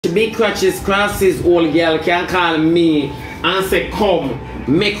Big crutches crosses old girl can call me and say, come,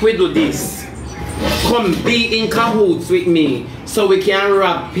 make we do this. Come be in cahoots with me so we can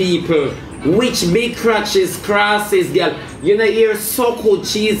rob people. Which big crutches crosses girl? You know you're so cool,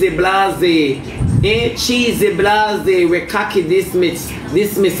 cheesy blase. Eh? Cheesy blase. We cocky dismiss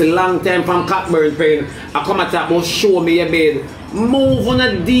a long time from Cockburn pain. I come at about show me your bed. Move on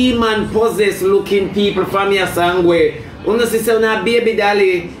a demon possessed looking people from your sangway. Una si say una baby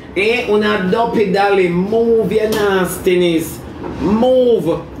dolly, una dopey dolly, move your nastiness.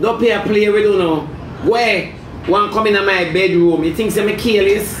 Move. Don't pay a play with you. Where? One come in my bedroom. You think I'm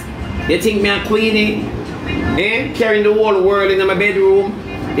careless? You think me a queenie? Carrying the whole world in my bedroom?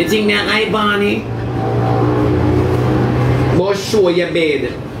 You think me a Ivany? But show your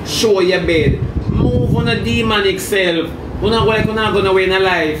bed. Show your bed. Move on a demonic self. Una go like una gonna win a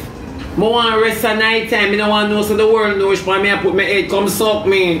life. I want to rest at night time. I don't want to know so the world knows why I put my head come suck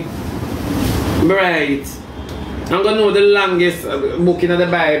me. Right. I'm going to know the longest book in the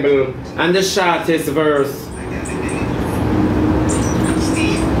Bible and the shortest verse.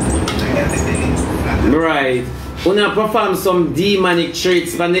 Right. When I perform some demonic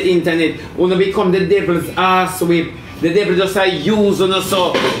traits on the internet, when I become the devil's ass whip, the devil just use on us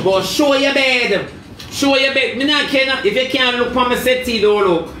so. But show your bed. Show your bed. Me not care. If you can't look for my settee, don't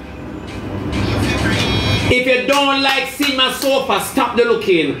look. If you don't like seeing my sofa, stop the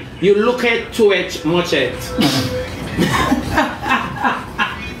looking. You look at too much at.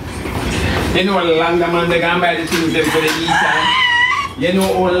 You know how long the man they can buy the things them for the eater. You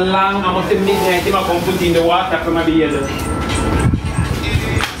know how long I'm at midnight I come put in the water for my beard.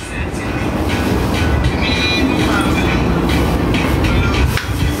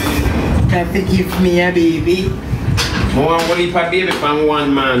 Can you give me a baby? I want to leave a baby from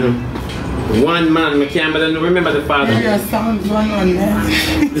one man. One man, I can't remember the father. Yeah, sounds one there.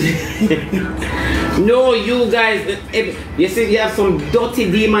 No, you guys, you see you have some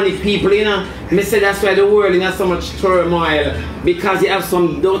dirty demonic people, you know. I say that's why the world is so much turmoil. Because you have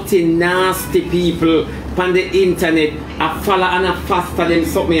some dirty, nasty people on the internet. I follow and I fast for them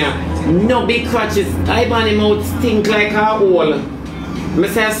something. No big crutches. I ban him out stink like a hole. I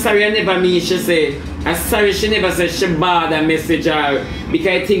say sorry I never me, she say. I'm sorry she never said Shebada message her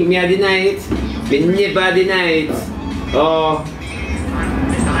because I think me I deny it. Me never deny it. Oh.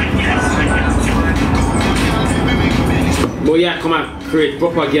 But yeah, come on, create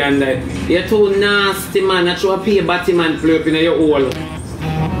propaganda. You're too nasty man. I try to pay a Batman flip in your hole.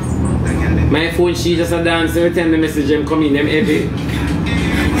 My phone she just a dance every time the message them come in them heavy.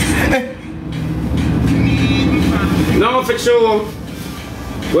 No for sure.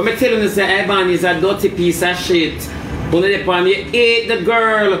 When I tell you say Ivany is a dirty piece of shit, when you hate the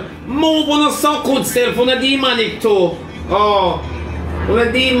girl, move on a so good self, on a demonic too. Oh, on a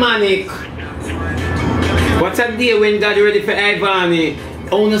demonic. What a day when God ready for Ivany.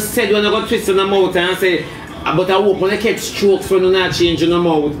 I want to say when I go twist in the mouth and say, but I hope when I catch strokes when you not change in the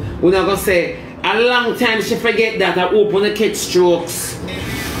mouth. When I go say, a long time she forget that, I hope when I catch strokes.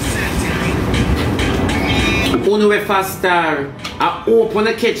 When we faster. I hope when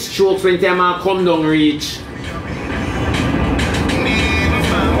I catch strokes when time I come down reach.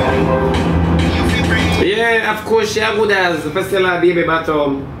 Yeah, of course she a good as if I sell her baby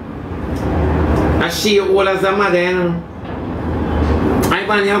bottom. And she old as a mother, you know.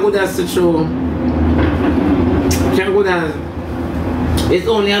 Ivany a good as to show. She a good as. It's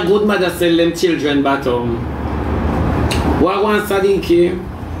only a good mother sell them children bottom. What one Sadinki?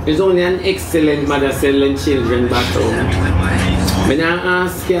 It's only an excellent mother sell them children bottom. When I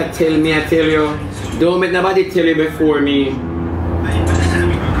ask you, tell me, I tell you. Don't make nobody tell you before me.